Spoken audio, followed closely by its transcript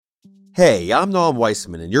Hey, I'm Noam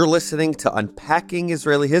Weissman, and you're listening to Unpacking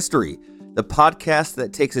Israeli History, the podcast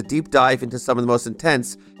that takes a deep dive into some of the most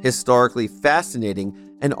intense, historically fascinating,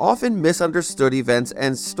 and often misunderstood events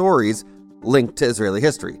and stories linked to Israeli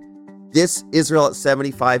history. This Israel at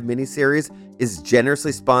 75 miniseries is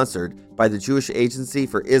generously sponsored by the Jewish Agency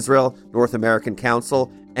for Israel North American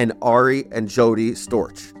Council and Ari and Jody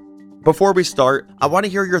Storch. Before we start, I want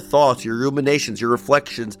to hear your thoughts, your ruminations, your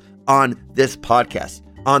reflections on this podcast,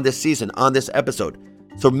 on this season, on this episode.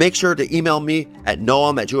 So make sure to email me at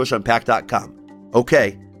noam@jewishunpacked.com.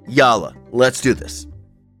 Okay, yalla, let's do this.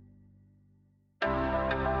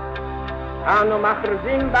 אנו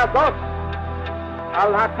מכריזים בזאת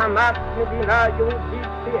על הקמת מדינה יהודית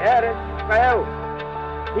בארץ ישראל.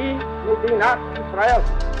 היא מדינת ישראל.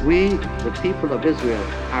 We, the people of Israel,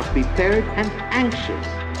 are prepared and anxious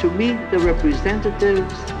to meet the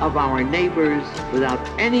representatives of our neighbors without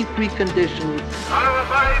any preconditions.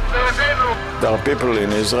 There are people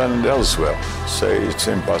in Israel and elsewhere say it's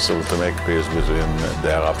impossible to make peace between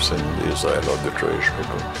the Arabs and Israel or the Jewish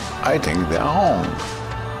people. I think they are wrong.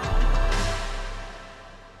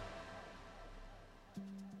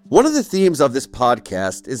 One of the themes of this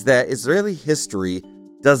podcast is that Israeli history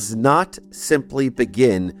does not simply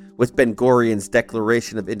begin with Ben-Gurion's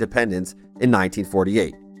Declaration of Independence in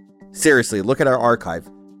 1948. Seriously, look at our archive.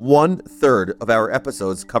 1/3 of our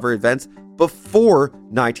episodes cover events before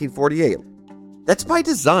 1948. That's by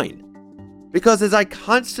design. Because as I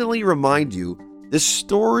constantly remind you, the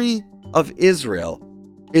story of Israel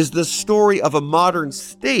is the story of a modern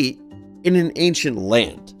state in an ancient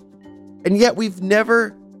land. And yet we've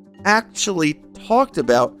never actually talked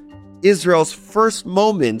about Israel's first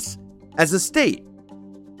moments as a state,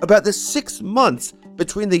 about the 6 months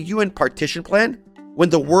between the UN partition plan, when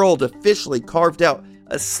the world officially carved out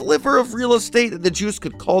a sliver of real estate that the Jews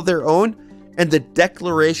could call their own, and the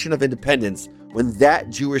Declaration of Independence, when that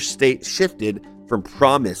Jewish state shifted from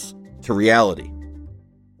promise to reality.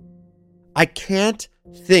 I can't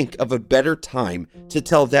think of a better time to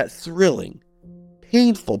tell that thrilling,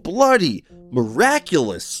 painful, bloody,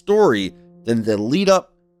 miraculous story than the lead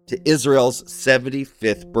up to Israel's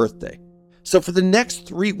 75th birthday. So for the next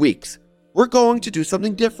 3 weeks, we're going to do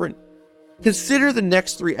something different. Consider the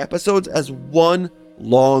next 3 episodes as one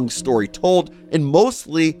long story told in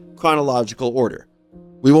mostly chronological order.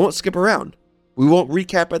 We won't skip around. We won't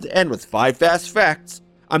recap at the end with 5 fast facts.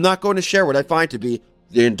 I'm not going to share what I find to be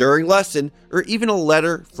the enduring lesson or even a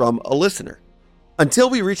letter from a listener. Until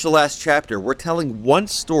we reach the last chapter, we're telling one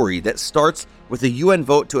story that starts with a UN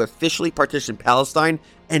vote to officially partition Palestine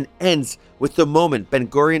and ends with the moment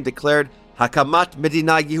Ben-Gurion declared Hakamat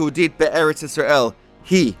Medina Yehudit Be'eretz Yisrael,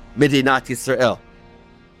 Hi Medinat Yisrael.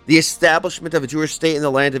 The establishment of a Jewish state in the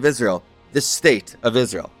land of Israel, the state of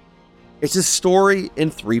Israel. It's a story in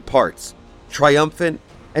 3 parts, triumphant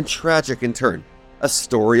and tragic in turn, a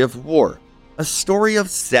story of war, a story of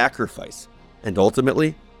sacrifice, and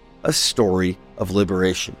ultimately, a story of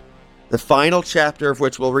liberation. The final chapter of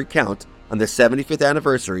which we'll recount on the 75th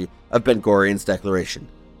anniversary of Ben-Gurion's declaration.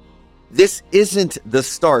 This isn't the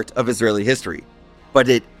start of Israeli history, but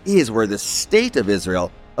it is where the state of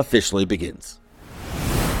Israel officially begins.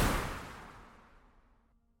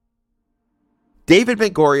 David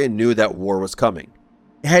Ben-Gurion knew that war was coming.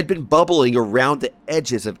 It had been bubbling around the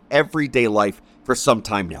edges of everyday life for some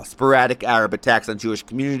time now. Sporadic Arab attacks on Jewish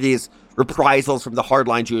communities, reprisals from the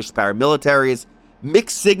hardline Jewish paramilitaries,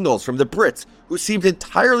 mixed signals from the Brits, who seemed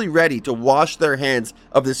entirely ready to wash their hands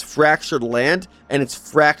of this fractured land and its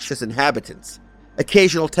fractious inhabitants.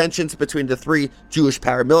 Occasional tensions between the 3 Jewish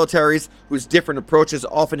paramilitaries, whose different approaches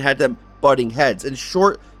often had them butting heads. In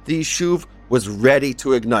short, the Yishuv was ready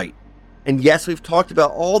to ignite. And yes, we've talked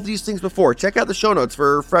about all these things before. Check out the show notes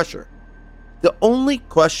for a refresher. The only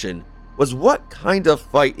question was what kind of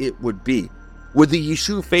fight it would be. Would the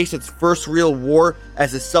Yishuv face its first real war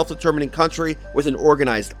as a self-determining country with an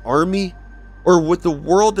organized army? Or would the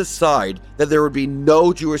world decide that there would be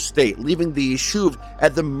no Jewish state, leaving the Yishuv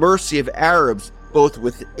at the mercy of Arabs both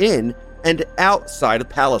within and outside of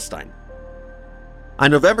Palestine? On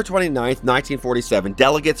November 29th, 1947,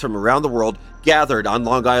 delegates from around the world gathered on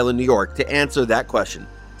Long Island, New York to answer that question.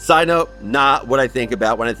 Side note, not what I think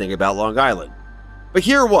about when I think about Long Island. But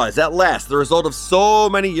here it was, at last, the result of so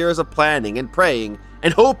many years of planning and praying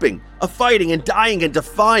and hoping, of fighting and dying and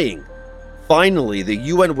defying. Finally, the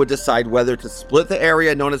UN would decide whether to split the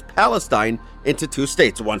area known as Palestine into 2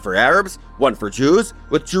 states, one for Arabs, one for Jews,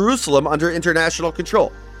 with Jerusalem under international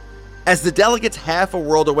control. As the delegates half a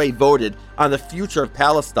world away voted on the future of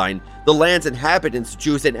Palestine, the land's inhabitants,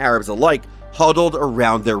 Jews and Arabs alike, huddled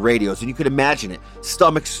around their radios, and you could imagine it,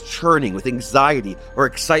 stomachs churning with anxiety or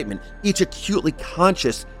excitement, each acutely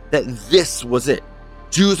conscious that this was it.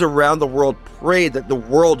 Jews around the world prayed that the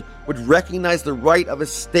world would recognize the right of a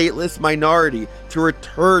stateless minority to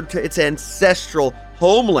return to its ancestral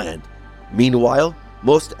homeland. Meanwhile,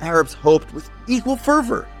 most Arabs hoped with equal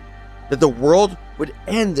fervor that the world would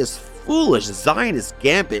end this foolish Zionist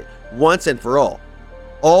gambit once and for all.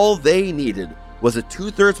 All they needed was a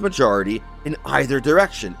 2/3 majority in either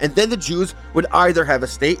direction, and then the Jews would either have a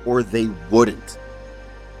state or they wouldn't.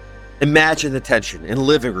 Imagine the tension in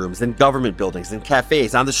living rooms, in government buildings, in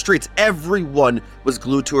cafes, on the streets. Everyone was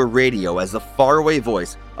glued to a radio as the faraway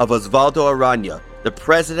voice of Osvaldo Aranha, the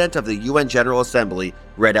president of the UN General Assembly,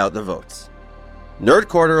 read out the votes. Nerd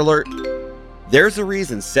Corner alert. There's a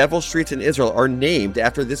reason several streets in Israel are named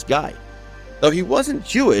after this guy. Though he wasn't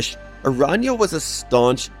Jewish, Aranha was a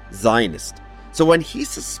staunch Zionist. So when he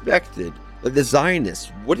suspected that the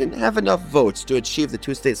Zionists wouldn't have enough votes to achieve the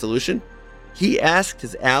two-state solution, he asked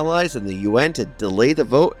his allies in the UN to delay the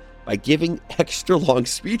vote by giving extra long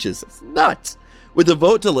speeches. It's nuts. With the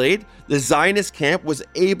vote delayed, the Zionist camp was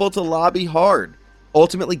able to lobby hard,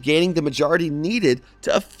 ultimately gaining the majority needed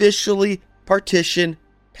to officially partition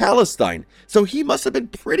Palestine. So he must have been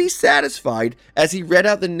pretty satisfied as he read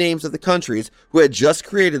out the names of the countries who had just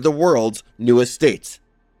created the world's newest states.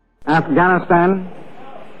 Afghanistan,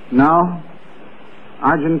 no.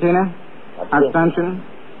 Argentina, abstention.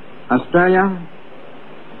 Australia,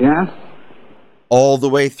 yes. All the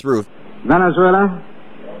way through. Venezuela,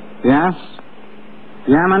 yes.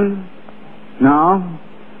 Yemen, no.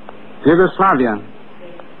 Yugoslavia,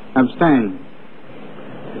 abstain.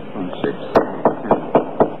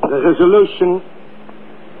 The resolution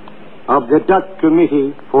of the Dutch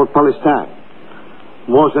Committee for Palestine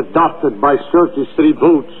was adopted by 33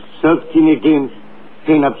 votes, 13 against,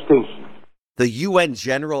 10 abstentions. The UN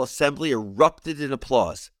General Assembly erupted in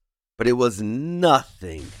applause, but it was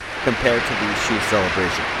nothing compared to the Yishuv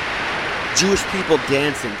celebration. Jewish people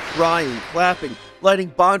dancing, crying, clapping,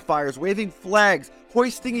 lighting bonfires, waving flags,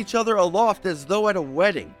 hoisting each other aloft as though at a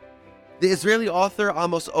wedding. The Israeli author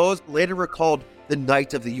Amos Oz later recalled the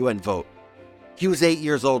night of the UN vote. He was 8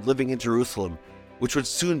 years old, living in Jerusalem, which would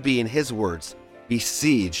soon be, in his words,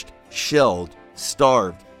 besieged, shelled,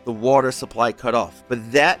 starved, the water supply cut off.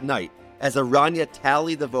 But that night, as Aranha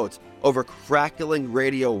tallied the votes over crackling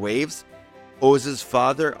radio waves, Oz's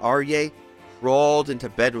father, Aryeh, crawled into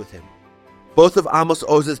bed with him. Both of Amos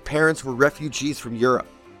Oz's parents were refugees from Europe,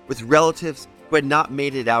 with relatives who had not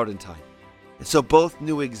made it out in time. And so both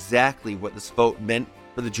knew exactly what this vote meant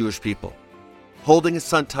for the Jewish people. Holding his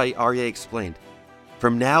son tight, Aryeh explained,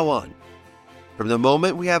 "From now on, from the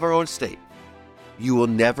moment we have our own state, you will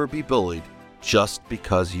never be bullied just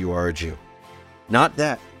because you are a Jew. Not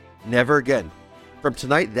that. Never again. From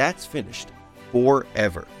tonight, that's finished.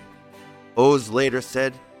 Forever." Oz later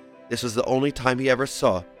said this was the only time he ever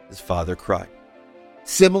saw his father cry.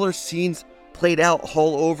 Similar scenes played out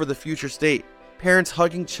all over the future state. Parents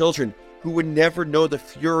hugging children who would never know the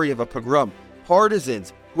fury of a pogrom.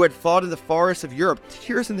 Partisans who had fought in the forests of Europe,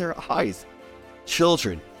 tears in their eyes.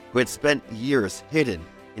 Children who had spent years hidden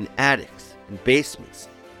in attics and basements,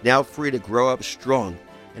 now free to grow up strong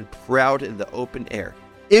and proud in the open air.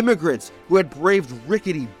 Immigrants who had braved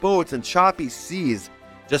rickety boats and choppy seas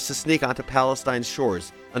just to sneak onto Palestine's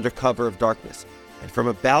shores under cover of darkness. And from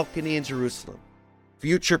a balcony in Jerusalem,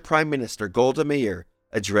 future Prime Minister Golda Meir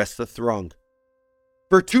addressed the throng.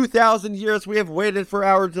 "For 2,000 years we have waited for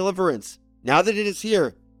our deliverance. Now that it is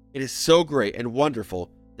here, it is so great and wonderful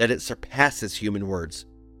that it surpasses human words.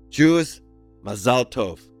 Jews, Mazal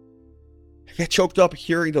Tov." I get choked up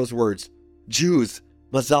hearing those words. Jews,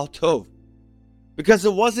 Mazal Tov. Because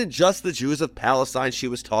it wasn't just the Jews of Palestine she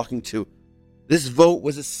was talking to. This vote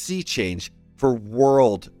was a sea change for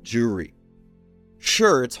world Jewry.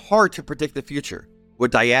 Sure, it's hard to predict the future.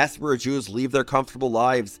 Would diaspora Jews leave their comfortable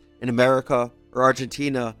lives in America or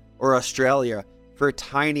Argentina or Australia for a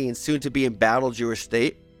tiny and soon-to-be embattled Jewish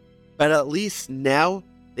state? But at least now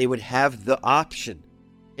they would have the option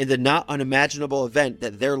in the not unimaginable event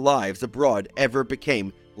that their lives abroad ever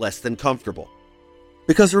became less than comfortable.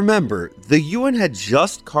 Because remember, the UN had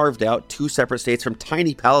just carved out two separate states from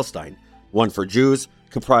tiny Palestine, one for Jews,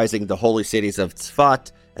 comprising the holy cities of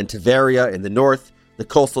Tzfat and Tiberia in the north, the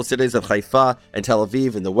coastal cities of Haifa and Tel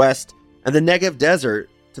Aviv in the west, and the Negev desert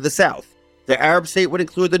to the south. The Arab state would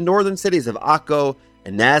include the northern cities of Akko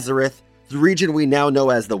and Nazareth, the region we now know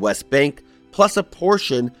as the West Bank, plus a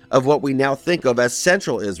portion of what we now think of as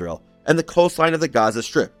central Israel and the coastline of the Gaza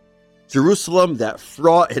Strip. Jerusalem, that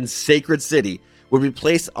fraught and sacred city, would be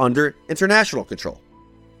placed under international control.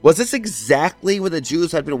 Was this exactly what the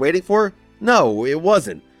Jews had been waiting for? No, it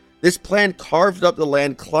wasn't. This plan carved up the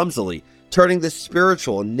land clumsily, turning the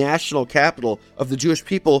spiritual and national capital of the Jewish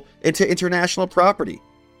people into international property.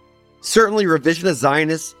 Certainly revisionist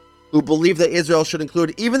Zionists, who believed that Israel should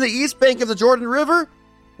include even the east bank of the Jordan River,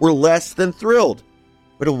 were less than thrilled.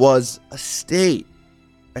 But it was a state,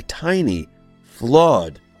 a tiny,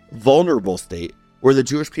 flawed, vulnerable state where the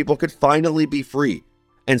Jewish people could finally be free,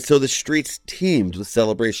 and so the streets teemed with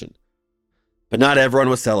celebration. But not everyone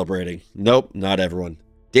was celebrating. Nope, not everyone.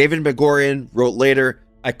 David Ben-Gurion wrote later,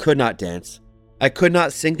 "I could not dance. I could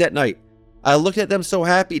not sing that night. I looked at them so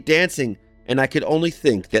happy dancing, and I could only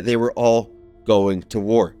think that they were all going to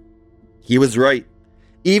war." He was right.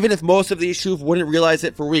 Even if most of the Yishuv wouldn't realize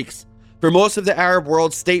it for weeks. For most of the Arab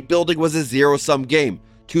world, state building was a zero-sum game.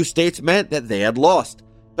 2 states meant that they had lost.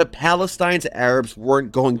 But Palestine's Arabs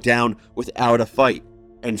weren't going down without a fight,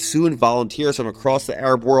 and soon volunteers from across the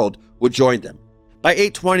Arab world would join them. By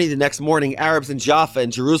 8:20 the next morning, Arabs in Jaffa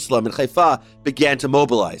and Jerusalem and Haifa began to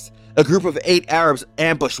mobilize. A group of 8 Arabs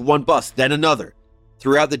ambushed one bus, then another.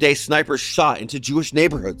 Throughout the day, snipers shot into Jewish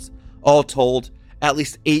neighborhoods. All told, at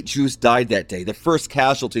least 8 Jews died that day, the first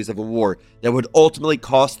casualties of a war that would ultimately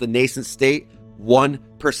cost the nascent state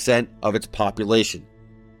 1% of its population.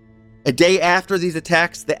 A day after these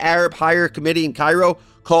attacks, the Arab Higher Committee in Cairo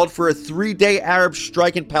called for a 3-day Arab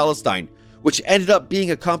strike in Palestine, which ended up being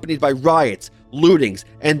accompanied by riots, lootings,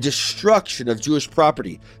 and destruction of Jewish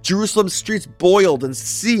property. Jerusalem's streets boiled and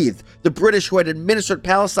seethed. The British, who had administered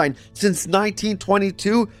Palestine since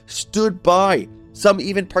 1922, stood by, some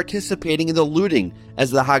even participating in the looting as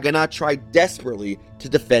the Haganah tried desperately to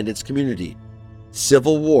defend its community.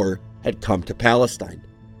 Civil war had come to Palestine.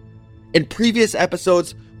 In previous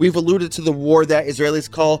episodes, we've alluded to the war that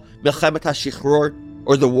Israelis call Milchemet HaShichror,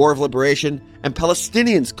 or the War of Liberation, and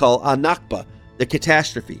Palestinians call Al-Nakba, the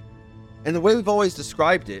catastrophe. And the way we've always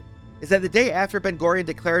described it is that the day after Ben-Gurion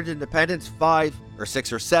declared independence, 5 or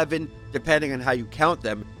 6 or 7, depending on how you count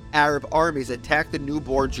them, Arab armies attacked the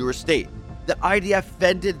newborn Jewish state. The IDF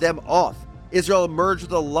fended them off. Israel emerged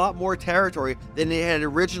with a lot more territory than it had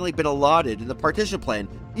originally been allotted in the partition plan.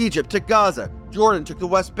 Egypt took Gaza, Jordan took the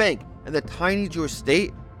West Bank, and the tiny Jewish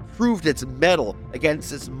state proved its mettle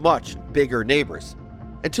against its much bigger neighbors.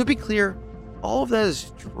 And to be clear, all of that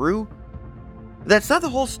is true. That's not the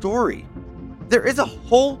whole story. There is a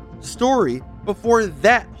whole story before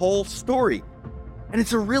that whole story. And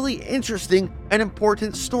it's a really interesting and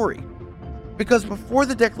important story. Because before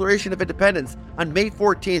the Declaration of Independence on May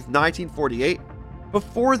 14th, 1948,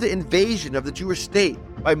 before the invasion of the Jewish state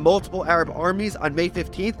by multiple Arab armies on May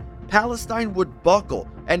 15th, Palestine would buckle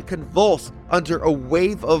and convulse under a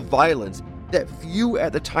wave of violence that few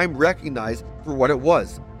at the time recognized for what it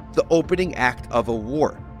was, the opening act of a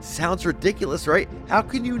war. Sounds ridiculous, right? How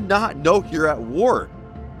can you not know you're at war?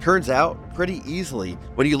 Turns out pretty easily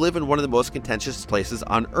when you live in one of the most contentious places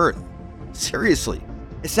on earth. Seriously,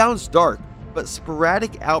 it sounds dark, but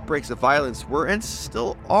sporadic outbreaks of violence were and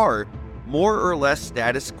still are more or less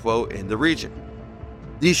status quo in the region.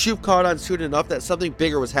 The Yishuv caught on soon enough that something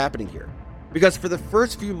bigger was happening here, because for the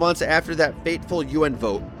first few months after that fateful UN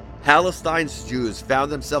vote, Palestine's Jews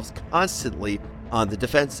found themselves constantly on the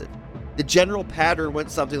defensive. The general pattern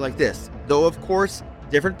went something like this, though of course,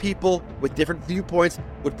 different people with different viewpoints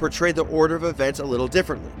would portray the order of events a little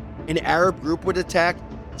differently. An Arab group would attack,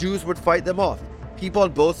 Jews would fight them off. People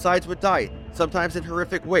on both sides would die, sometimes in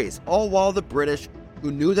horrific ways, all while the British,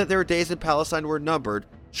 who knew that their days in Palestine were numbered,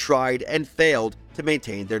 tried and failed to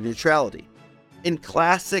maintain their neutrality. In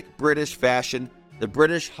classic British fashion, the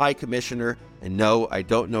British High Commissioner, and no, I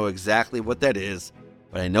don't know exactly what that is,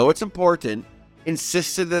 but I know it's important,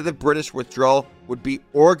 insisted that the British withdrawal would be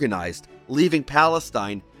organized, leaving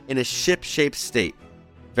Palestine in a ship-shaped state.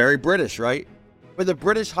 Very British, right? But the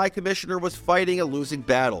British High Commissioner was fighting a losing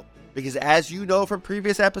battle, because as you know from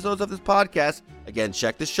previous episodes of this podcast, again,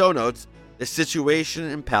 check the show notes, the situation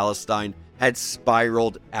in Palestine had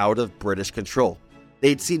spiraled out of British control.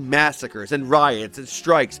 They'd seen massacres and riots and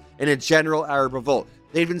strikes and a general Arab revolt.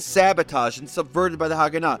 They'd been sabotaged and subverted by the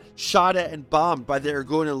Haganah, shot at and bombed by the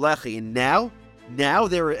Irgun and Lehi, and now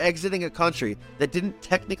they were exiting a country that didn't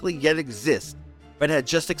technically yet exist, but had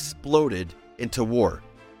just exploded into war.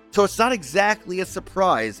 So it's not exactly a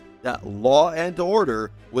surprise that law and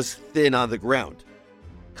order was thin on the ground.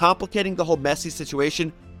 Complicating the whole messy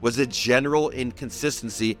situation was a general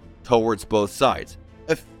inconsistency towards both sides.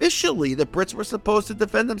 Officially, the Brits were supposed to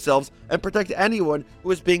defend themselves and protect anyone who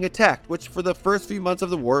was being attacked, which for the first few months of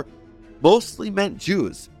the war mostly meant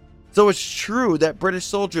Jews. So it's true that British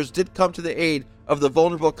soldiers did come to the aid of the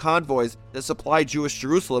vulnerable convoys that supplied Jewish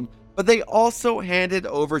Jerusalem, but they also handed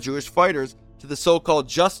over Jewish fighters to the so-called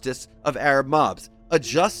justice of Arab mobs, a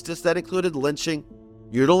justice that included lynching,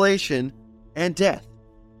 mutilation, and death.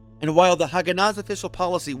 And while the Haganah's official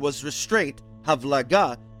policy was restraint,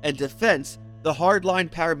 havlaga, and defense, the hardline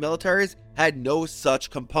paramilitaries had no such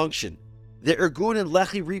compunction. The Irgun and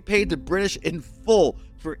Lehi repaid the British in full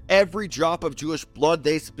for every drop of Jewish blood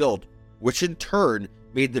they spilled, which in turn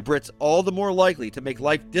made the Brits all the more likely to make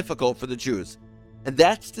life difficult for the Jews. And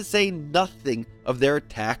that's to say nothing of their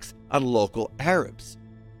attacks on local Arabs.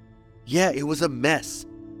 Yeah, it was a mess.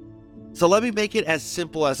 So let me make it as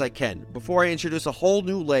simple as I can before I introduce a whole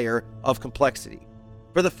new layer of complexity.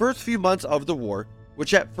 For the first few months of the war,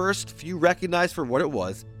 which at first few recognized for what it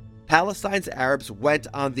was, Palestine's Arabs went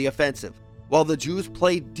on the offensive, while the Jews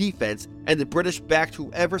played defense and the British backed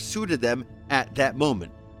whoever suited them at that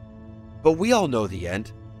moment. But we all know the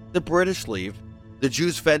end. The British leave, the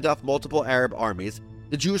Jews fend off multiple Arab armies,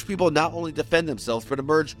 the Jewish people not only defend themselves but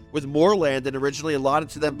emerge with more land than originally allotted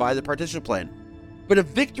to them by the partition plan. But a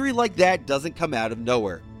victory like that doesn't come out of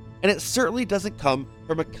nowhere, and it certainly doesn't come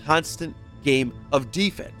from a constant game of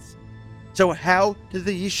defense. So how did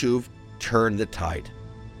the Yishuv turn the tide?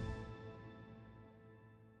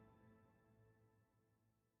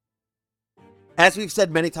 As we've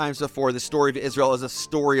said many times before, the story of Israel is a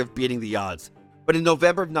story of beating the odds. But in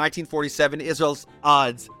November of 1947, Israel's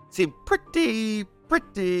odds seemed pretty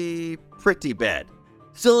bad.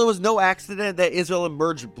 Still, it was no accident that Israel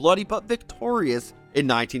emerged bloody but victorious in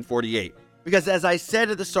 1948. Because as I said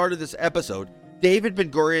at the start of this episode, David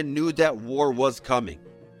Ben-Gurion knew that war was coming.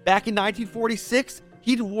 Back in 1946,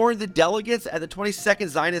 he'd warned the delegates at the 22nd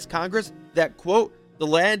Zionist Congress that, quote, the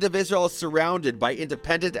land of Israel is surrounded by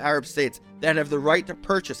independent Arab states that have the right to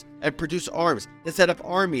purchase and produce arms, to set up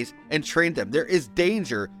armies and train them. There is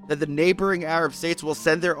danger that the neighboring Arab states will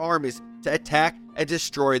send their armies to attack and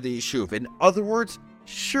destroy the Yishuv. In other words,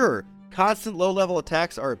 sure, constant low-level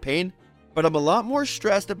attacks are a pain, but I'm a lot more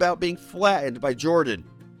stressed about being flattened by Jordan,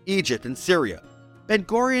 Egypt, and Syria.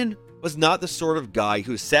 Ben-Gurion was not the sort of guy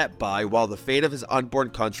who sat by while the fate of his unborn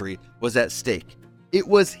country was at stake. It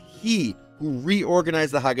was he who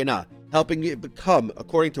reorganized the Haganah, helping it become,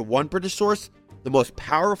 according to one British source, the most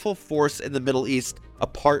powerful force in the Middle East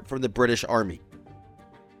apart from the British Army.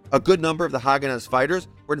 A good number of the Haganah's fighters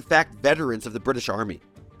were in fact veterans of the British Army,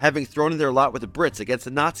 having thrown in their lot with the Brits against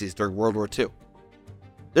the Nazis during World War II.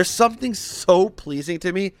 There's something so pleasing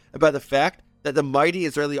to me about the fact that the mighty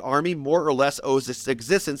Israeli army more or less owes its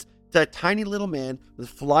existence to a tiny little man with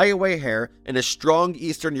flyaway hair and a strong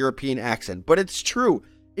Eastern European accent. But it's true,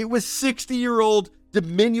 it was 60-year-old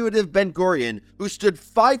diminutive Ben-Gurion who stood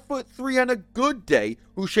 5'3" on a good day,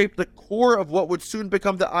 who shaped the core of what would soon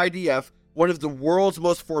become the IDF, one of the world's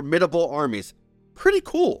most formidable armies. Pretty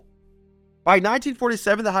cool. By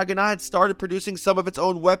 1947, the Haganah had started producing some of its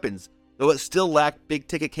own weapons, though it still lacked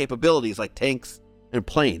big-ticket capabilities like tanks and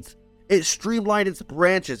planes. It streamlined its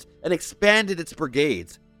branches and expanded its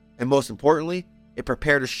brigades. And most importantly, it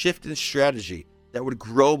prepared a shift in strategy that would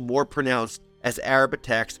grow more pronounced as Arab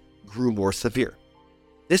attacks grew more severe.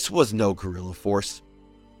 This was no guerrilla force,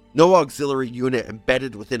 no auxiliary unit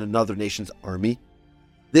embedded within another nation's army.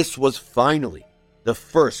 This was finally the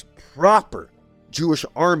first proper Jewish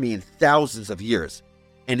army in thousands of years,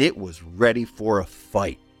 and it was ready for a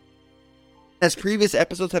fight. As previous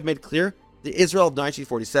episodes have made clear, the Israel of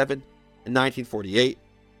 1947 and 1948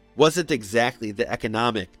 wasn't exactly the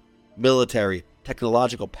economic, military,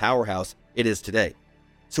 technological powerhouse it is today.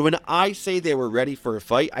 So when I say they were ready for a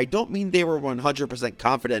fight, I don't mean they were 100%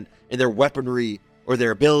 confident in their weaponry or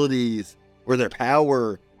their abilities or their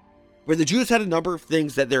power. But the Jews had a number of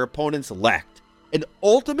things that their opponents lacked. And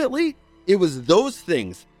ultimately, it was those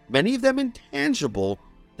things, many of them intangible,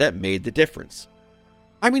 that made the difference.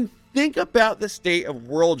 I mean, think about the state of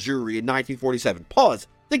world Jewry in 1947. Pause.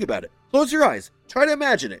 Think about it. Close your eyes. Try to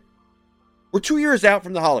imagine it. We're 2 years out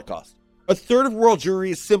from the Holocaust. A third of world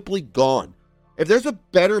Jewry is simply gone. If there's a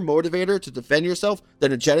better motivator to defend yourself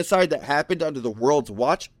than a genocide that happened under the world's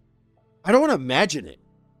watch, I don't want to imagine it.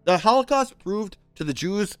 The Holocaust proved to the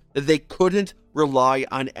Jews that they couldn't rely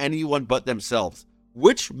on anyone but themselves,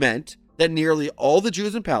 which meant that nearly all the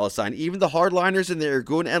Jews in Palestine, even the hardliners in the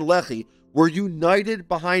Irgun and Lehi, were united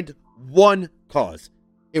behind one cause.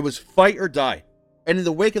 It was fight or die. And in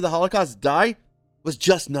the wake of the Holocaust, die was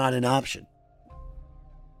just not an option.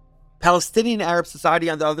 Palestinian Arab society,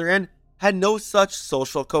 on the other end, had no such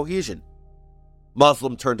social cohesion.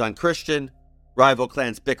 Muslim turned on Christian, rival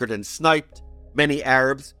clans bickered and sniped. Many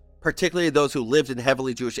Arabs, particularly those who lived in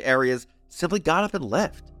heavily Jewish areas, simply got up and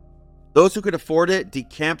left. Those who could afford it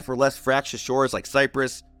decamped for less fractious shores like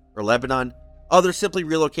Cyprus or Lebanon. Others simply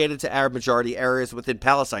relocated to Arab-majority areas within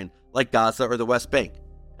Palestine, like Gaza or the West Bank.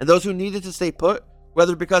 And those who needed to stay put,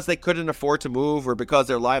 whether because they couldn't afford to move or because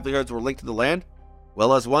their livelihoods were linked to the land,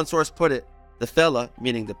 well, as one source put it, the fella,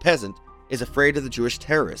 meaning the peasant, is afraid of the Jewish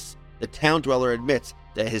terrorists. The town dweller admits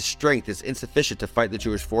that his strength is insufficient to fight the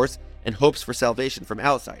Jewish force and hopes for salvation from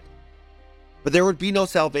outside. But there would be no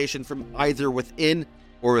salvation from either within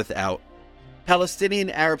or without. Palestinian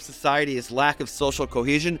Arab society's lack of social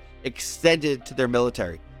cohesion extended to their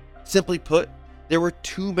military. Simply put, there were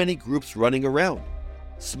too many groups running around.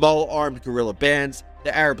 Small armed guerrilla bands,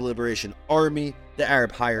 the Arab Liberation Army, the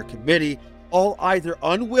Arab Higher Committee, all either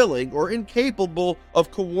unwilling or incapable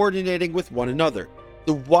of coordinating with one another.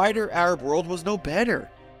 The wider Arab world was no better.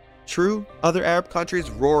 True, other Arab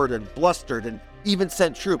countries roared and blustered and even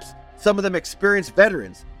sent troops, some of them experienced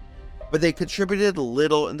veterans, but they contributed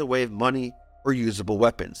little in the way of money or usable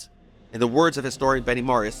weapons. In the words of historian Benny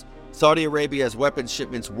Morris, Saudi Arabia's weapons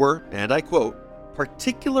shipments were, and I quote,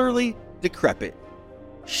 particularly decrepit.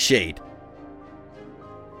 Shade.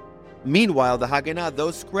 Meanwhile, the Haganah,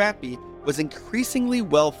 though scrappy, was increasingly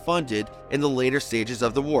well-funded in the later stages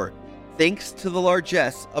of the war, thanks to the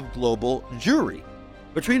largesse of global Jewry.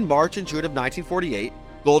 Between March and June of 1948,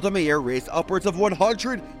 Golda Meir raised upwards of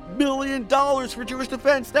 $100 million for Jewish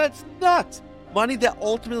defense. That's nuts! Money that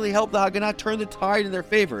ultimately helped the Haganah turn the tide in their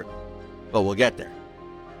favor. But we'll get there.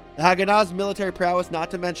 The Haganah's military prowess,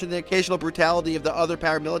 not to mention the occasional brutality of the other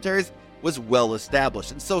paramilitaries, was well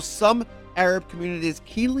established, and so some Arab communities,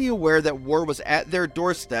 keenly aware that war was at their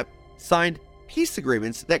doorstep, signed peace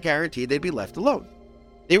agreements that guaranteed they'd be left alone.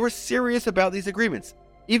 They were serious about these agreements,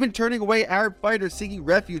 even turning away Arab fighters seeking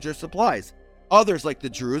refuge or supplies. Others, like the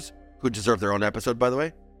Druze, who deserve their own episode by the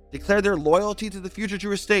way, declared their loyalty to the future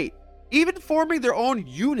Jewish state, even forming their own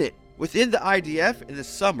unit within the IDF in the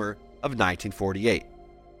summer of 1948.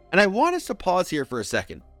 And I want us to pause here for a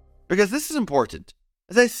second, because this is important.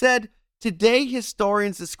 As I said, today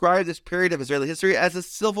historians describe this period of Israeli history as a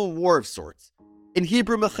civil war of sorts. In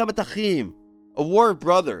Hebrew, Milchemet Achim, a war of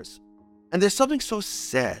brothers. And there's something so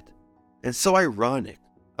sad and so ironic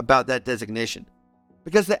about that designation,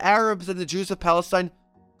 because the Arabs and the Jews of Palestine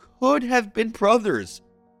could have been brothers.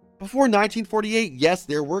 Before 1948, yes,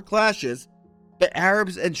 there were clashes, but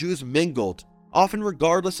Arabs and Jews mingled, often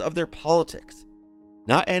regardless of their politics.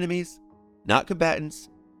 Not enemies, not combatants.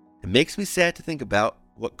 It makes me sad to think about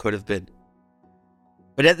what could have been.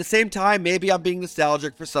 But at the same time, maybe I'm being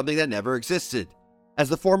nostalgic for something that never existed. As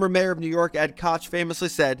the former mayor of New York, Ed Koch, famously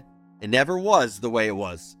said, it never was the way it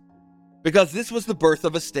was. Because this was the birth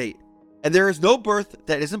of a state. And there is no birth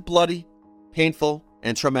that isn't bloody, painful,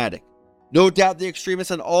 and traumatic. No doubt the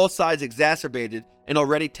extremists on all sides exacerbated an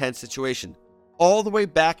already tense situation. All the way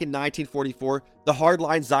back in 1944, the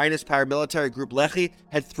hardline Zionist paramilitary group Lehi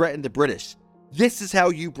had threatened the British. This is how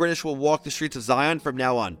you British will walk the streets of Zion from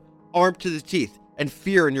now on, armed to the teeth and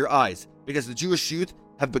fear in your eyes, because the Jewish youth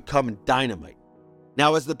have become dynamite.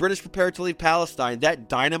 Now, as the British prepared to leave Palestine, that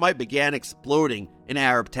dynamite began exploding in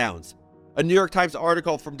Arab towns. A New York Times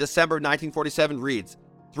article from December 1947 reads,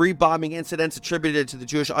 3 bombing incidents attributed to the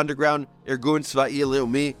Jewish underground Irgun Tzva'i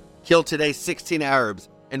Leumi killed today 16 Arabs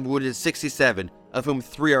and wounded 67, of whom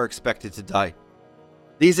 3 are expected to die.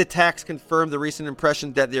 These attacks confirm the recent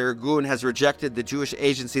impression that the Irgun has rejected the Jewish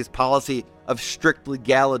agency's policy of strict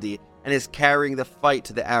legality and is carrying the fight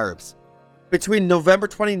to the Arabs. Between November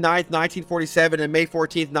 29, 1947 and May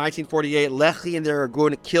 14, 1948, Lehi and their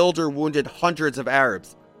Irgun killed or wounded hundreds of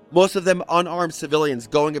Arabs, most of them unarmed civilians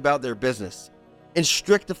going about their business. In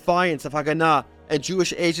strict defiance of Haganah and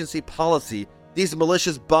Jewish agency policy, these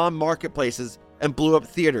militias bombed marketplaces and blew up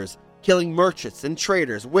theaters, killing merchants and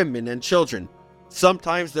traders, women and children.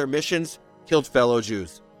 Sometimes their missions killed fellow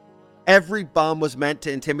Jews. Every bomb was meant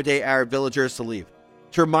to intimidate Arab villagers to leave,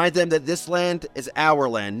 to remind them that this land is our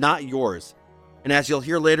land, not yours. And as you'll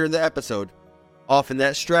hear later in the episode, often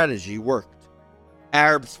that strategy worked.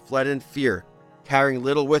 Arabs fled in fear, carrying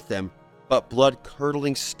little with them but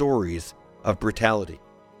blood-curdling stories of brutality.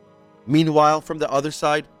 Meanwhile, from the other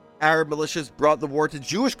side, Arab militias brought the war to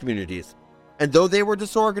Jewish communities. And though they were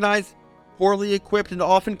disorganized, poorly equipped, and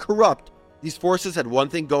often corrupt, these forces had one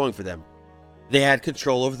thing going for them. They had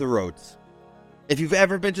control over the roads. If you've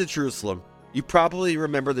ever been to Jerusalem, you probably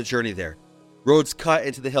remember the journey there. Roads cut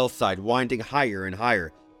into the hillside, winding higher and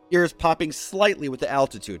higher, ears popping slightly with the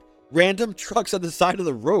altitude, random trucks on the side of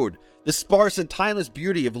the road, the sparse and timeless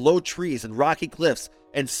beauty of low trees and rocky cliffs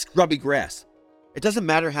and scrubby grass. It doesn't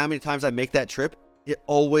matter how many times I make that trip, it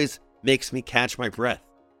always makes me catch my breath.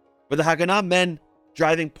 But the Haganah men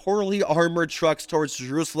driving poorly armored trucks towards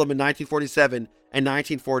Jerusalem in 1947 and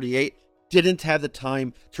 1948 didn't have the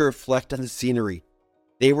time to reflect on the scenery.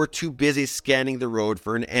 They were too busy scanning the road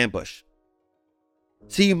for an ambush.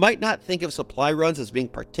 So you might not think of supply runs as being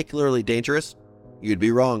particularly dangerous. You'd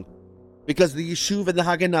be wrong. Because the Yishuv and the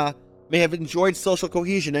Haganah may have enjoyed social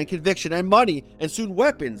cohesion and conviction and money and soon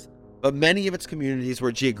weapons, but many of its communities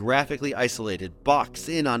were geographically isolated, boxed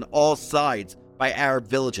in on all sides by Arab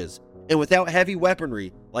villages, and without heavy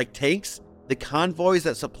weaponry like tanks, the convoys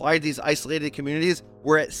that supplied these isolated communities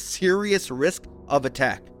were at serious risk of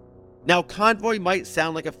attack. Now, convoy might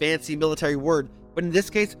sound like a fancy military word, but in this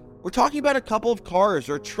case, we're talking about a couple of cars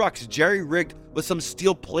or trucks jerry-rigged with some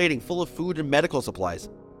steel plating full of food and medical supplies.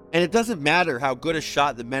 And it doesn't matter how good a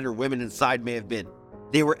shot the men or women inside may have been.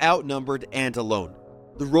 They were outnumbered and alone.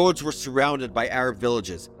 The roads were surrounded by Arab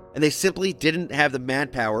villages, and they simply didn't have the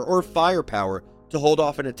manpower or firepower to hold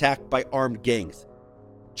off an attack by armed gangs.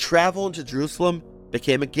 Travel into Jerusalem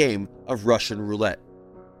became a game of Russian roulette.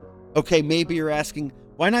 Okay, maybe you're asking,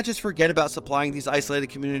 why not just forget about supplying these isolated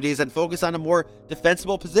communities and focus on a more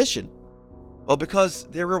defensible position? Well, because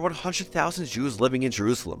there were 100,000 Jews living in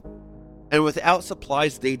Jerusalem, and without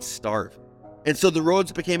supplies, they'd starve. And so the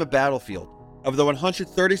roads became a battlefield. Of the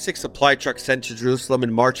 136 supply trucks sent to Jerusalem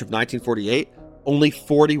in March of 1948, only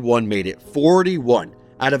 41 made it. 41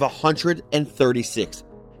 out of 136.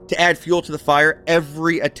 To add fuel to the fire,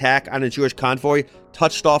 every attack on a Jewish convoy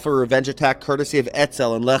touched off a revenge attack courtesy of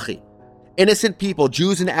Etzel and Lehi. Innocent people,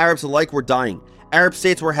 Jews and Arabs alike, were dying. Arab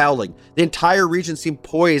states were howling. The entire region seemed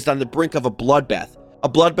poised on the brink of a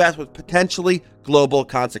bloodbath with potentially global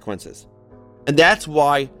consequences. And that's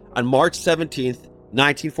why, on March 17th,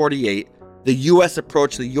 1948, the U.S.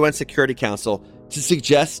 approached the UN Security Council to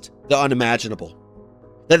suggest the unimaginable.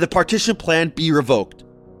 That the partition plan be revoked,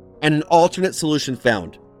 and an alternate solution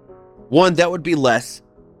found. One that would be less,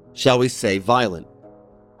 shall we say, violent.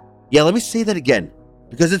 Yeah, let me say that again,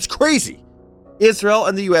 because it's crazy. Israel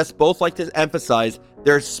and the U.S. both like to emphasize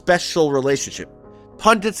their special relationship.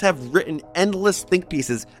 Pundits have written endless think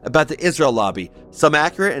pieces about the Israel lobby, some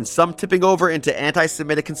accurate and some tipping over into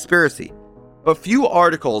anti-Semitic conspiracy. But few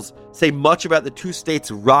articles say much about the two states'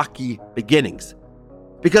 rocky beginnings.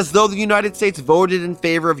 Because though the United States voted in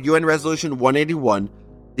favor of UN Resolution 181,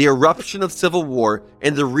 the eruption of civil war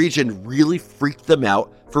in the region really freaked them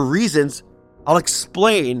out for reasons I'll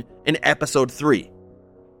explain in episode 3.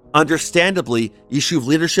 Understandably, Yishuv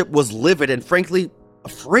leadership was livid and frankly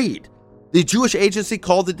afraid. The Jewish Agency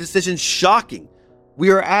called the decision shocking.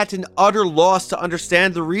 We are at an utter loss to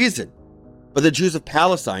understand the reason. But the Jews of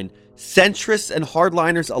Palestine, centrists and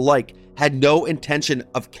hardliners alike, had no intention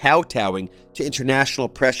of kowtowing to international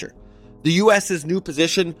pressure. The U.S.'s new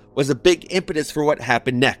position was a big impetus for what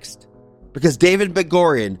happened next. Because David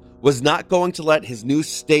Ben-Gurion was not going to let his new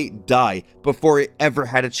state die before it ever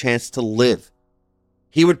had a chance to live.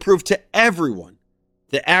 He would prove to everyone,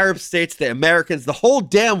 the Arab states, the Americans, the whole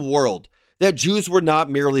damn world, that Jews were not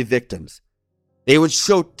merely victims. They would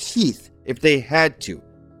show teeth if they had to.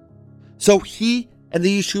 So he and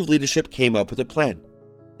the Yishuv leadership came up with a plan.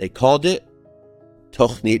 They called it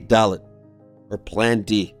Tochnit Dalet, or Plan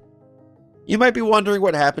D. You might be wondering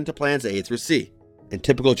what happened to Plans A through C. In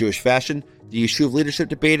typical Jewish fashion, the Yishuv leadership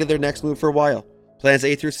debated their next move for a while. Plans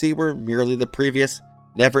A through C were merely the previous,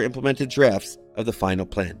 never implemented drafts of the final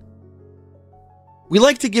plan. We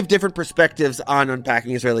like to give different perspectives on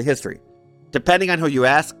unpacking Israeli history. Depending on who you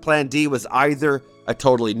ask, Plan D was either a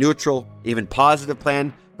totally neutral, even positive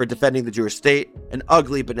plan for defending the Jewish state, an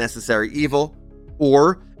ugly but necessary evil,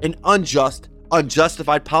 or an unjust,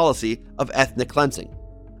 unjustified policy of ethnic cleansing.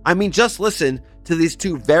 I mean, just listen to these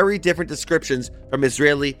two very different descriptions from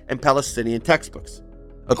Israeli and Palestinian textbooks.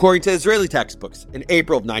 According to Israeli textbooks, in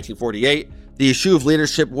April of 1948, the Yishuv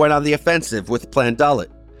leadership went on the offensive with Plan Dalet.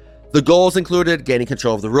 The goals included gaining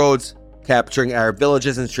control of the roads, capturing Arab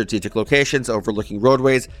villages in strategic locations overlooking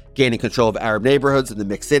roadways, gaining control of Arab neighborhoods in the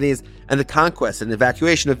mixed cities, and the conquest and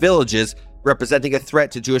evacuation of villages representing a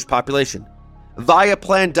threat to Jewish population. Via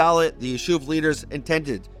Plan Dalet, the Yishuv leaders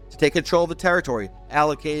intended to take control of the territory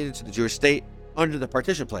allocated to the Jewish state under the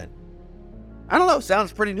partition plan. I don't know,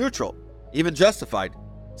 sounds pretty neutral, even justified,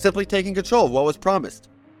 simply taking control of what was promised.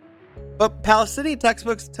 But Palestinian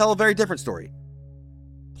textbooks tell a very different story.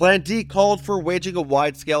 Plan D called for waging a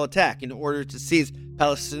wide-scale attack in order to seize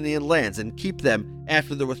Palestinian lands and keep them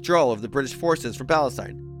after the withdrawal of the British forces from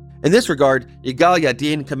Palestine. In this regard, Yigal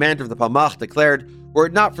Yadin, commander of the Palmach, declared, were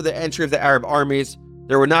it not for the entry of the Arab armies,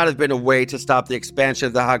 there would not have been a way to stop the expansion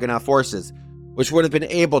of the Haganah forces, which would have been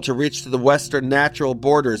able to reach to the western natural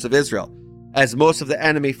borders of Israel, as most of the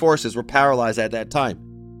enemy forces were paralyzed at that time.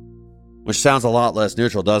 Which sounds a lot less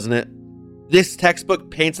neutral, doesn't it? This textbook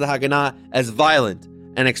paints the Haganah as violent,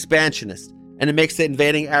 and expansionist, and it makes the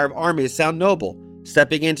invading Arab armies sound noble,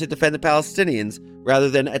 stepping in to defend the Palestinians rather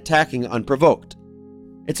than attacking unprovoked.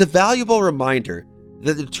 It's a valuable reminder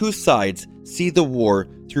that the two sides see the war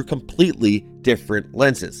through completely different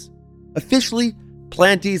lenses. Officially,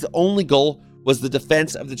 Plan D's only goal was the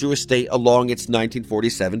defense of the Jewish state along its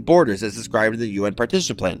 1947 borders, as described in the UN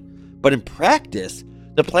Partition Plan. But in practice,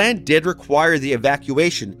 the plan did require the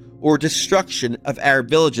evacuation or destruction of Arab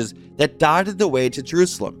villages that dotted the way to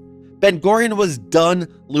Jerusalem. Ben-Gurion was done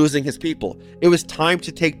losing his people. It was time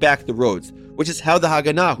to take back the roads, which is how the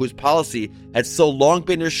Haganah, whose policy had so long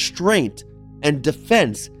been restraint and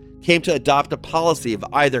defense, came to adopt a policy of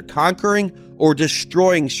either conquering or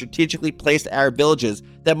destroying strategically placed Arab villages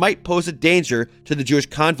that might pose a danger to the Jewish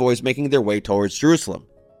convoys making their way towards Jerusalem.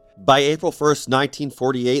 By April 1st,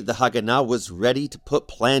 1948, the Haganah was ready to put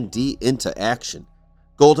Plan D into action.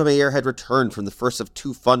 Golda Meir had returned from the first of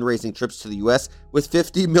two fundraising trips to the US with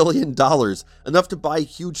 $50 million, enough to buy a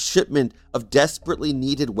huge shipment of desperately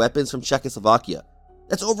needed weapons from Czechoslovakia.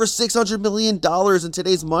 That's over $600 million in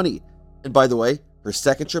today's money. And by the way, her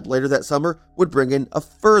second trip later that summer would bring in a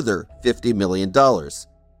further $50 million.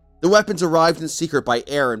 The weapons arrived in secret by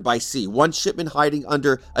air and by sea, one shipment hiding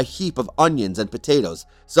under a heap of onions and potatoes.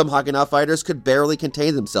 Some Haganah fighters could barely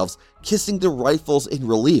contain themselves, kissing the rifles in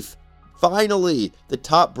relief. Finally, the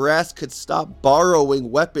top brass could stop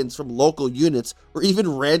borrowing weapons from local units or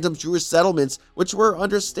even random Jewish settlements, which were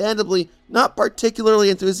understandably not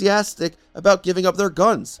particularly enthusiastic about giving up their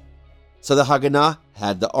guns. So the Haganah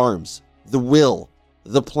had the arms, the will,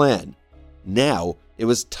 the plan. Now it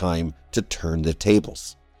was time to turn the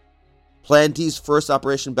tables. Plan D's first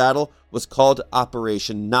operation battle was called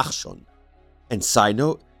Operation Nachshon. And side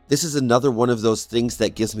note, this is another one of those things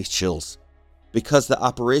that gives me chills, because the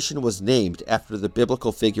operation was named after the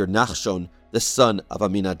biblical figure Nachshon, the son of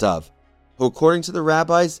Aminadav, who according to the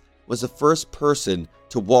rabbis was the first person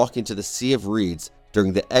to walk into the Sea of Reeds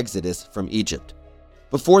during the Exodus from Egypt.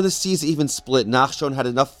 Before the seas even split, Nachshon had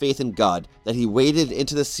enough faith in God that he waded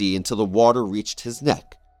into the sea until the water reached his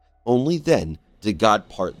neck. Only then did God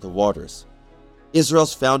part the waters.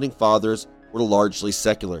 Israel's founding fathers were largely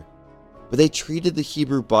secular, but they treated the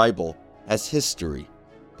Hebrew Bible as history,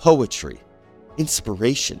 poetry,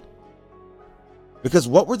 inspiration. Because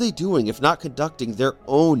what were they doing if not conducting their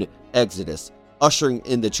own exodus, ushering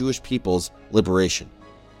in the Jewish people's liberation?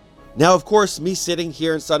 Now, of course, me sitting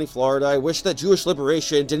here in sunny Florida, I wish that Jewish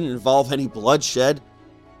liberation didn't involve any bloodshed,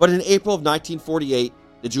 but in April of 1948,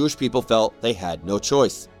 the Jewish people felt they had no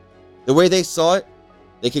choice. The way they saw it,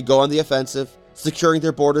 they could go on the offensive, securing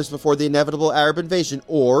their borders before the inevitable Arab invasion,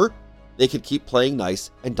 or they could keep playing nice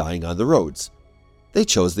and dying on the roads. They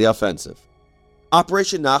chose the offensive.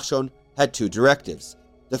 Operation Nachshon had two directives.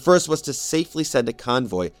 The first was to safely send a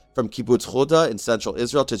convoy from Kibbutz Choda in central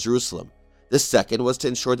Israel to Jerusalem. The second was to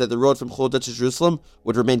ensure that the road from Choda to Jerusalem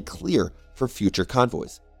would remain clear for future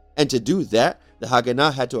convoys. And to do that, the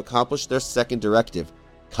Haganah had to accomplish their second directive,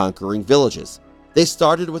 conquering villages. They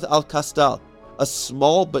started with Al-Kastal, a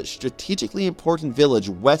small but strategically important village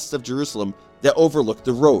west of Jerusalem that overlooked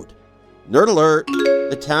the road. Nerd alert!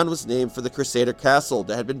 The town was named for the Crusader castle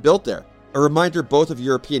that had been built there, a reminder both of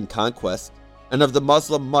European conquest and of the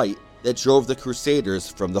Muslim might that drove the Crusaders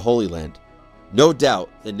from the Holy Land. No doubt,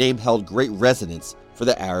 the name held great resonance for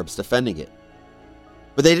the Arabs defending it.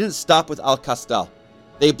 But they didn't stop with Al-Kastal.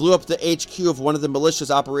 They blew up the HQ of one of the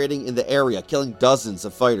militias operating in the area, killing dozens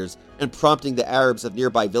of fighters and prompting the Arabs of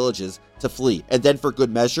nearby villages to flee. And then for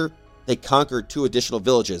good measure, they conquered two additional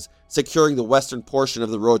villages, securing the western portion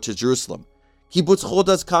of the road to Jerusalem. Kibbutz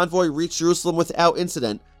Choda's convoy reached Jerusalem without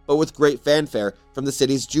incident, but with great fanfare from the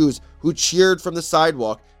city's Jews, who cheered from the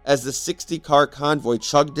sidewalk as the 60-car convoy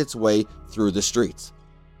chugged its way through the streets.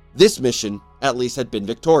 This mission, at least, had been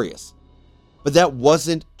victorious. But that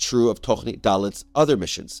wasn't true of Tochnit Dalit's other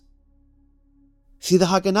missions. See, the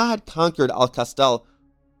Haganah had conquered Al-Kastal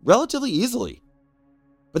relatively easily,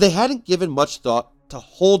 but they hadn't given much thought to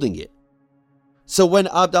holding it. So when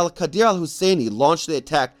Abd al-Qadir al-Husseini launched the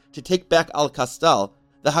attack to take back Al-Kastal,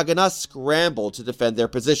 the Haganah scrambled to defend their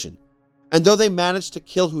position. And though they managed to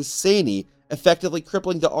kill Husseini, effectively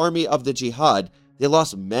crippling the army of the Jihad, they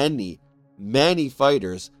lost many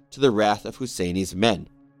fighters to the wrath of Husseini's men.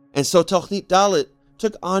 And so Tochnit Dalit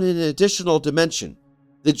took on an additional dimension.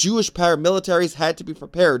 The Jewish paramilitaries had to be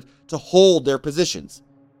prepared to hold their positions.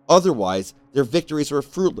 Otherwise, their victories were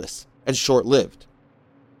fruitless and short-lived.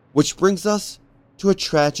 Which brings us to a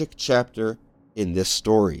tragic chapter in this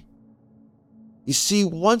story. You see,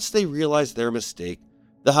 once they realized their mistake,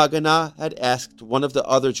 the Haganah had asked one of the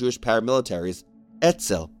other Jewish paramilitaries,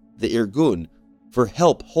 Etzel, the Irgun, for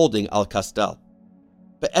help holding Al-Kastal.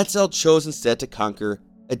 but Etzel chose instead to conquer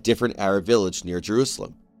a different Arab village near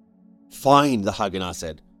Jerusalem. "Fine," the Haganah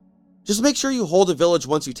said. "Just make sure you hold the village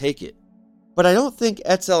once you take it." But I don't think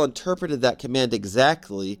Etzel interpreted that command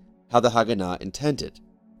exactly how the Haganah intended.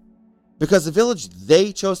 Because the village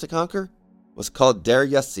they chose to conquer was called Deir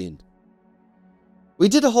Yassin. We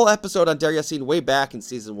did a whole episode on Deir Yassin way back in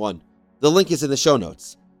Season 1. The link is in the show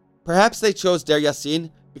notes. Perhaps they chose Deir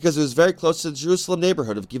Yassin because it was very close to the Jerusalem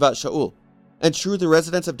neighborhood of Givat Shaul. And true, the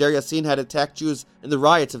residents of Deir Yassin had attacked Jews in the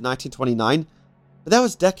riots of 1929, but that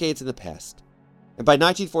was decades in the past. And by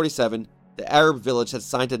 1947, the Arab village had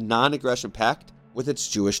signed a non-aggression pact with its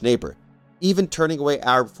Jewish neighbor, even turning away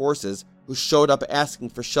Arab forces who showed up asking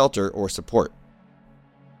for shelter or support.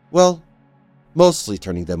 Well, mostly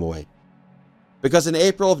turning them away. Because in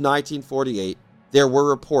April of 1948, there were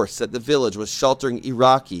reports that the village was sheltering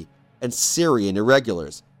Iraqi and Syrian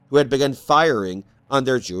irregulars who had begun firing on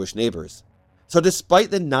their Jewish neighbors. So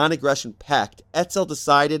despite the non-aggression pact, Etzel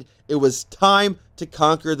decided it was time to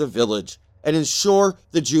conquer the village and ensure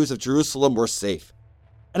the Jews of Jerusalem were safe.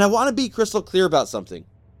 And I want to be crystal clear about something.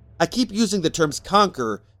 I keep using the terms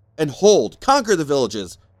conquer and hold. Conquer the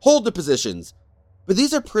villages, hold the positions. But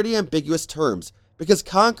these are pretty ambiguous terms because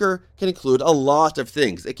conquer can include a lot of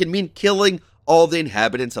things. It can mean killing all the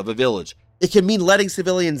inhabitants of a village. It can mean letting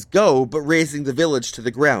civilians go but razing the village to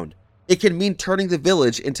the ground. It can mean turning the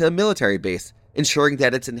village into a military base, ensuring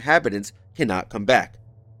that its inhabitants cannot come back.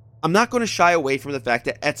 I'm not going to shy away from the fact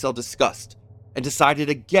that Etzel discussed and decided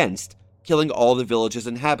against killing all the village's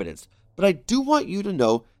inhabitants, but I do want you to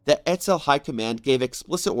know that Etzel High Command gave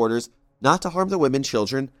explicit orders not to harm the women,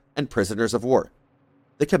 children, and prisoners of war.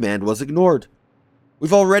 The command was ignored.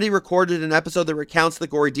 We've already recorded an episode that recounts the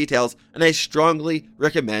gory details, and I strongly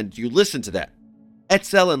recommend you listen to that.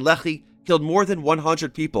 Etzel and Lehi killed more than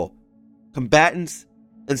 100 people, combatants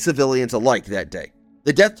and civilians alike that day.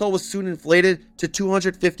 The death toll was soon inflated to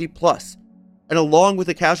 250 plus, and along with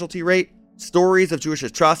the casualty rate, stories of Jewish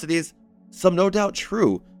atrocities, some no doubt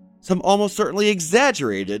true, some almost certainly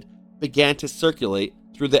exaggerated, began to circulate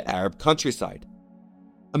through the Arab countryside.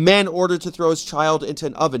 A man ordered to throw his child into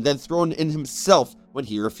an oven, then thrown in himself when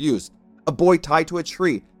he refused. A boy tied to a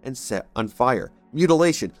tree and set on fire.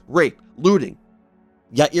 Mutilation, rape, looting.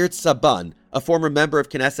 Yair Tsaban, a former member of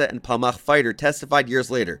Knesset and Palmach fighter, testified years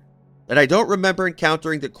later that I don't remember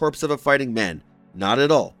encountering the corpse of a fighting man. Not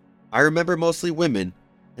at all. I remember mostly women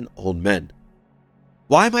and old men.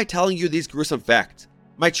 Why am I telling you these gruesome facts?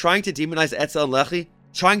 Am I trying to demonize Etzel and Lehi?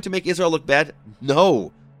 Trying to make Israel look bad?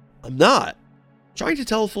 No, I'm not. I'm trying to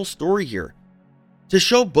tell a full story here. To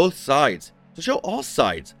show both sides. To show all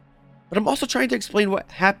sides. But I'm also trying to explain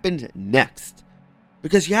what happened next.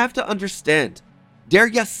 Because you have to understand, Deir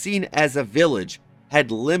Yassin as a village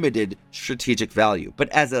had limited strategic value. But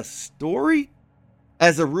as a story?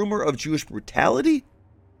 As a rumor of Jewish brutality?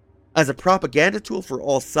 As a propaganda tool for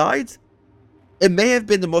all sides? It may have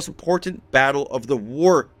been the most important battle of the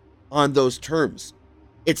war on those terms.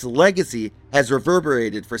 Its legacy has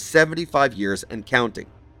reverberated for 75 years and counting.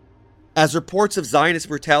 As reports of Zionist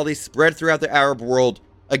brutality spread throughout the Arab world,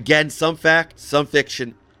 again some fact, some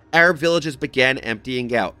fiction, Arab villages began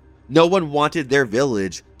emptying out. No one wanted their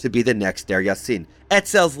village to be the next Deir Yassin.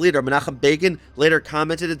 Etzel's leader, Menachem Begin, later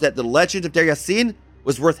commented that the legend of Deir Yassin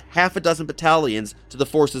was worth half a dozen battalions to the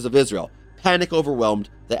forces of Israel. Panic overwhelmed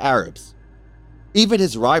the Arabs. Even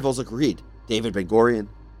his rivals agreed. David Ben-Gurion,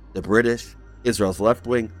 the British, Israel's left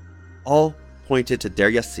wing, all pointed to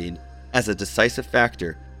Deir Yassin as a decisive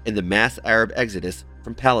factor in the mass Arab exodus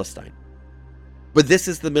from Palestine. But this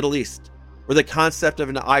is the Middle East, where the concept of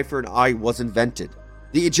an eye for an eye was invented.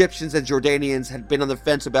 The Egyptians and Jordanians had been on the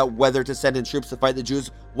fence about whether to send in troops to fight the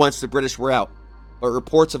Jews once the British were out, but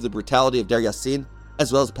reports of the brutality of Deir Yassin,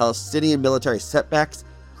 as well as Palestinian military setbacks,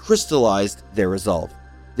 crystallized their resolve.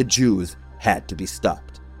 The Jews had to be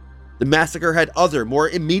stopped. The massacre had other, more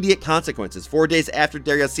immediate consequences. 4 days after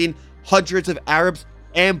Deir Yassin, hundreds of Arabs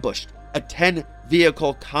ambushed a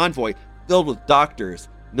 10-vehicle convoy filled with doctors,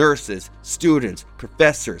 nurses, students,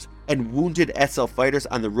 professors, and wounded Etzel fighters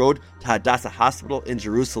on the road to Hadassah Hospital in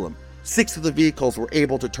Jerusalem. 6 of the vehicles were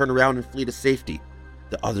able to turn around and flee to safety.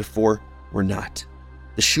 The other 4 were not.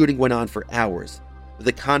 The shooting went on for hours.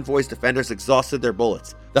 The convoy's defenders exhausted their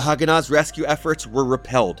bullets. The Haganah's rescue efforts were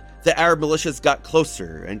repelled. The Arab militias got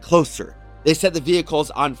closer and closer. They set the vehicles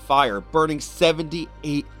on fire, burning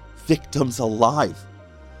 78 victims alive.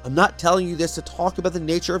 I'm not telling you this to talk about the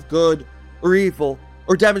nature of good or evil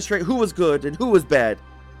or demonstrate who was good and who was bad.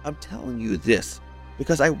 I'm telling you this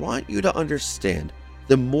because I want you to understand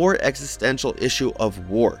the more existential issue of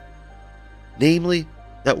war. Namely,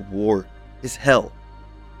 that war is hell.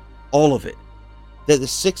 All of it. that the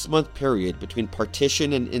 6-month period between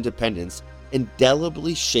partition and independence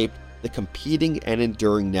indelibly shaped the competing and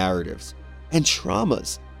enduring narratives and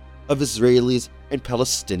traumas of Israelis and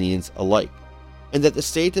Palestinians alike, and that the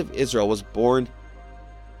state of Israel was born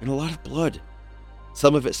in a lot of blood,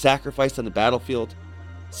 some of it sacrificed on the battlefield,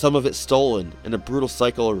 some of it stolen in a brutal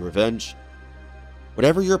cycle of revenge.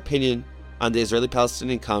 Whatever your opinion on the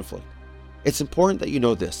Israeli-Palestinian conflict, it's important that you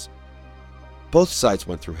know this. Both sides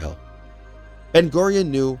went through hell. Ben-Gurion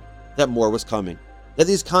knew that more was coming, that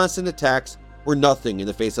these constant attacks were nothing in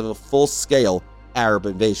the face of a full-scale Arab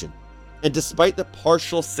invasion. And despite the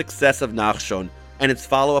partial success of Nachshon and its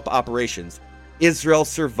follow-up operations, Israel's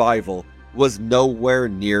survival was nowhere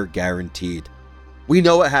near guaranteed. We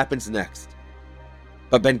know what happens next.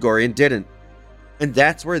 But Ben-Gurion didn't. And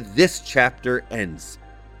that's where this chapter ends.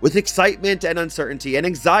 With excitement and uncertainty and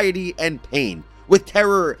anxiety and pain, with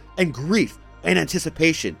terror and grief and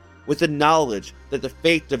anticipation, with the knowledge that the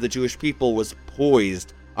fate of the Jewish people was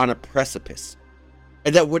poised on a precipice,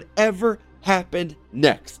 and that whatever happened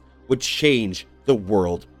next would change the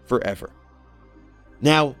world forever.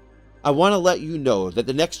 Now, I want to let you know that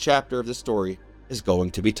the next chapter of the story is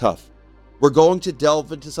going to be tough. We're going to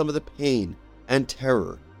delve into some of the pain and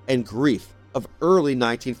terror and grief of early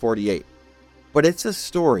 1948. But it's a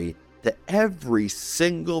story that every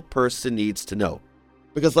single person needs to know.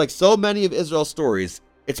 Because like so many of Israel's stories,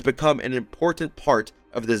 it's become an important part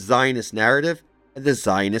of the Zionist narrative and the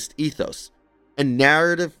Zionist ethos. A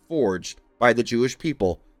narrative forged by the Jewish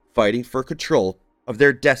people fighting for control of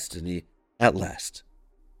their destiny at last.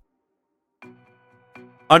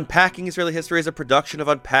 Unpacking Israeli History is a production of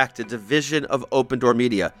Unpacked, a division of Open Door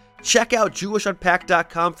Media. Check out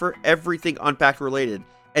JewishUnpacked.com for everything Unpacked related,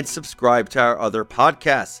 and subscribe to our other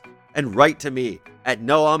podcasts. And write to me at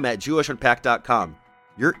noam@JewishUnpacked.com.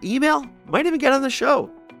 Your email might even get on the show.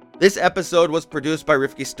 This episode was produced by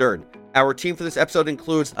Rifki Stern. Our team for this episode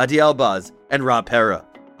includes Adi Elbaz and Rob Pera.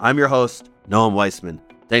 I'm your host, Noam Weissman.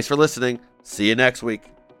 Thanks for listening. See you next week.